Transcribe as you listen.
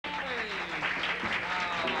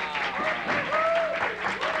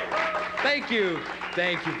Thank you.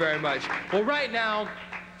 Thank you very much. Well, right now,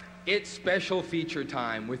 it's special feature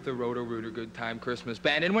time with the Roto-Rooter Good Time Christmas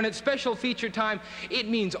Band. And when it's special feature time, it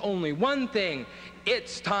means only one thing.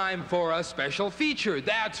 It's time for a special feature.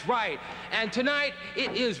 That's right. And tonight,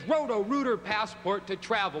 it is Roto-Rooter Passport to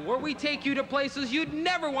Travel, where we take you to places you'd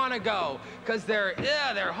never want to go, because they're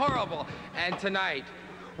horrible. And tonight,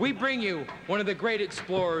 we bring you one of the great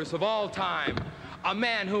explorers of all time, a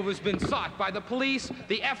man who has been sought by the police,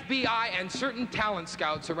 the FBI, and certain talent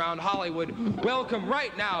scouts around Hollywood. Welcome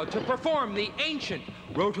right now to perform the ancient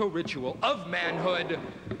Roto ritual of manhood,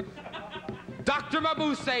 Dr.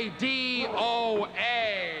 Mabuse,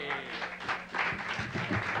 D.O.A.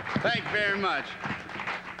 Thank you very much.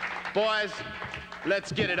 Boys,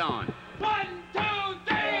 let's get it on. 1, 2,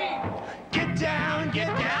 3! Get down,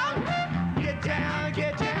 get down. Get down,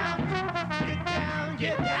 get down. Get down,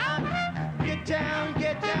 get down. Get down,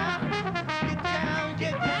 get down. Get down,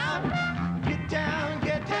 get down. Get down,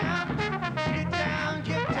 get down. Get down,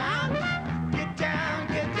 get down. Get down,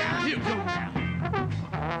 get down. You go now.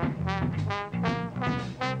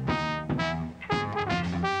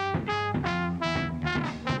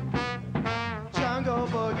 Jungle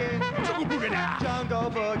boogie. Jungle boogie now.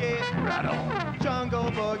 Jungle boogie. Right on.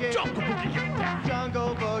 Jungle boogie. Jungle boogie, get down.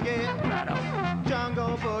 Jungle boogie. Right on.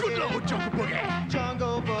 Jungle boogie. Good Lord, jungle boogie.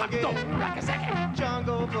 Jungle boogie. Don't rock a second.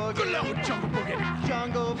 Jungle boogie. Good Lord, jungle boogie now.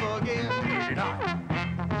 Jungle boogie. Get it on.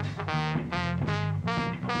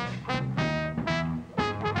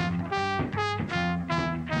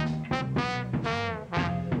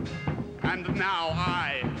 And now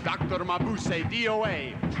I, Dr. Mabuse,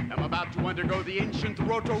 DOA, am about to undergo the ancient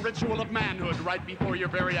Roto ritual of manhood right before your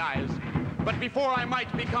very eyes. But before I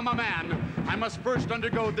might become a man, I must first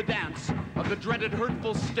undergo the dance of the dreaded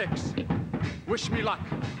hurtful sticks. Wish me luck.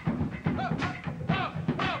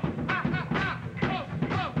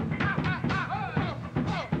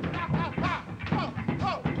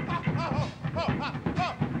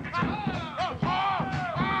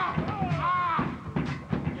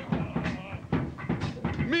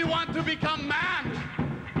 Me want to become man.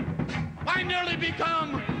 I nearly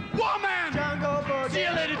become woman. Jungle boogie. See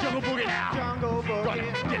you later, Jungle Boogie now. Jungle Gonna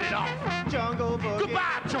boogie. get it off. Jungle boogie.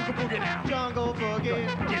 Goodbye, Jungle Boogie now. Jungle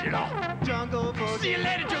boogie. Get it off. Jungle See boogie. you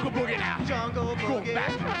later, Jungle Boogie now. Jungle Go boogie.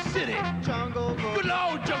 back to the city. Jungle Good boogie.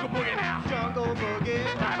 Lord, Jungle Boogie now. Jungle boogie.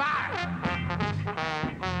 Bye-bye.